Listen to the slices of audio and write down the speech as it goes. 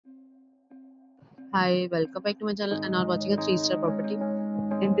Hi, welcome back to my channel and are watching a 3-star property.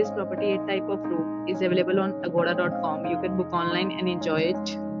 In this property, a type of room is available on agoda.com. You can book online and enjoy it.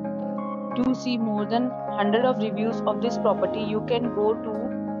 To see more than 100 of reviews of this property, you can go to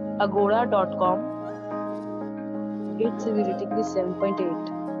agoda.com. Its rating is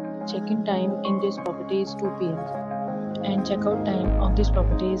 7.8. Check-in time in this property is 2 p.m. and check-out time of this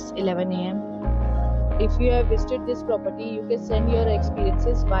property is 11 a.m. If you have visited this property, you can send your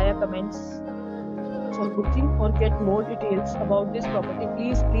experiences via comments. For booking or get more details about this property,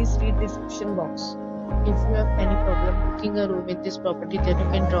 please read the description box. If you have any problem booking a room in this property, then you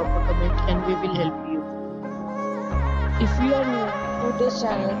can drop a comment and we will help you. If you are new to this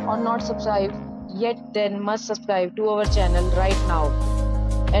channel or not subscribed yet, then must subscribe to our channel right now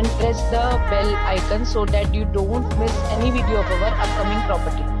and press the bell icon so that you don't miss any video of our upcoming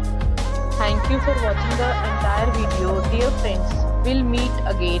property. Thank you for watching the entire video. Dear friends, we'll meet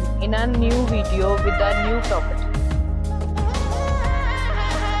again in a new video with a new property.